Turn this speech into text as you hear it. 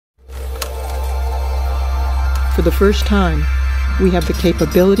for the first time, we have the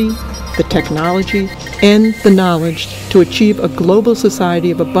capability, the technology, and the knowledge to achieve a global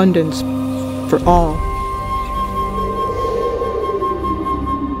society of abundance for all.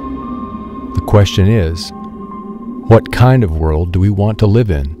 The question is, what kind of world do we want to live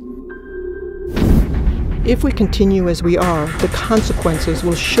in? If we continue as we are, the consequences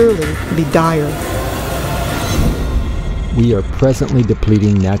will surely be dire. We are presently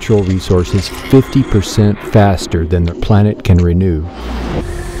depleting natural resources 50% faster than the planet can renew.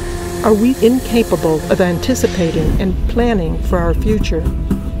 Are we incapable of anticipating and planning for our future?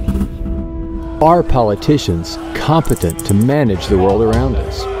 Are politicians competent to manage the world around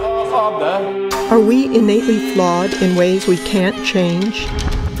us? Are we innately flawed in ways we can't change?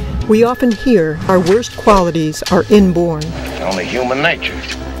 We often hear our worst qualities are inborn. Only human nature.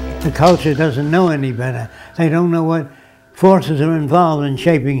 The culture doesn't know any better. They don't know what forces are involved in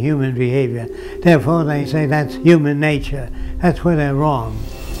shaping human behavior. Therefore, they say that's human nature. That's where they're wrong.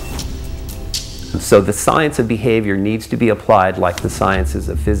 So the science of behavior needs to be applied like the sciences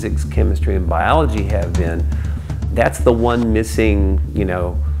of physics, chemistry, and biology have been. That's the one missing,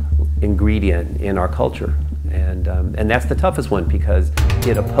 ingredient in our culture. And that's the toughest one because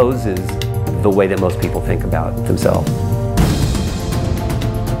it opposes the way that most people think about themselves.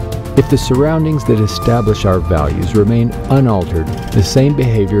 If the surroundings that establish our values remain unaltered, the same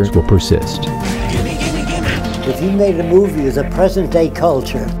behaviors will persist. If you made a movie as a present-day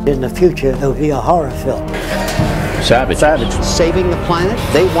culture, in the future it would be a horror film. Savage. Saving the planet,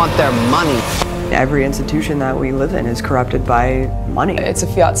 they want their money. Every institution that we live in is corrupted by money. It's a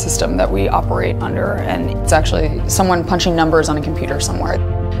fiat system that we operate under, and it's actually someone punching numbers on a computer somewhere.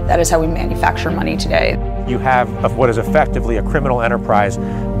 That is how we manufacture money today. You have what is effectively a criminal enterprise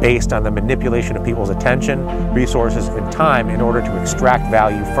based on the manipulation of people's attention, resources, and time in order to extract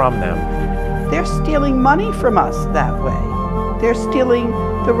value from them. They're stealing money from us that way. They're stealing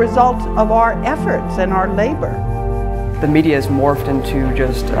the result of our efforts and our labor. The media has morphed into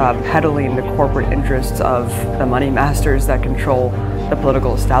just peddling the corporate interests of the money masters that control the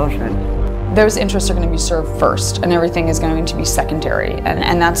political establishment. Those interests are going to be served first, and everything is going to be secondary,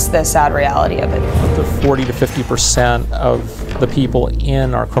 and that's the sad reality of it. The 40 to 50% of the people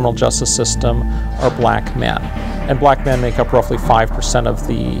in our criminal justice system are black men, and black men make up roughly 5% of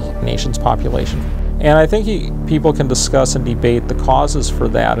the nation's population. And I think people can discuss and debate the causes for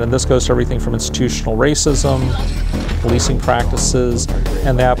that, and this goes to everything from institutional racism, policing practices,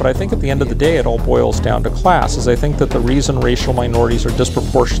 and that, but I think at the end of the day it all boils down to class, as I think that the reason racial minorities are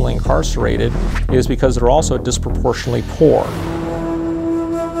disproportionately incarcerated is because they're also disproportionately poor.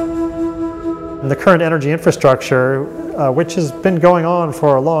 The current energy infrastructure, which has been going on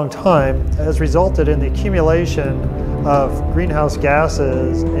for a long time, has resulted in the accumulation of greenhouse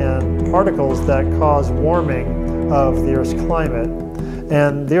gases and particles that cause warming of the Earth's climate.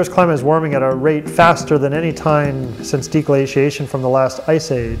 And the Earth's climate is warming at a rate faster than any time since deglaciation from the last ice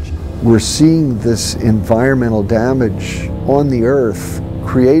age. We're seeing this environmental damage on the Earth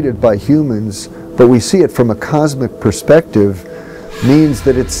created by humans, but we see it from a cosmic perspective, means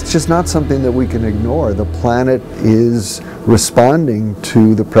that it's just not something that we can ignore. The planet is responding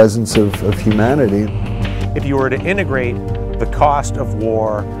to the presence of humanity. If you were to integrate the cost of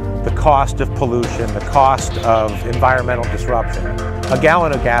war, the cost of pollution, the cost of environmental disruption, a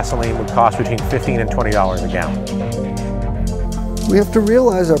gallon of gasoline would cost between $15 and $20 a gallon. We have to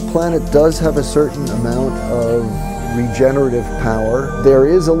realize our planet does have a certain amount of regenerative power. There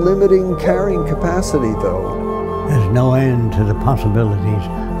is a limiting carrying capacity, though. There's no end to the possibilities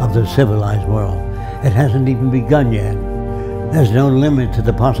of the civilized world. It hasn't even begun yet. There's no limit to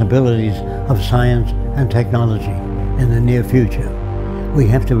the possibilities of science and technology in the near future. We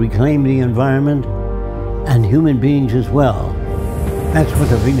have to reclaim the environment and human beings as well. That's what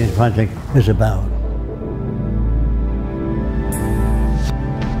the Venus Project is about.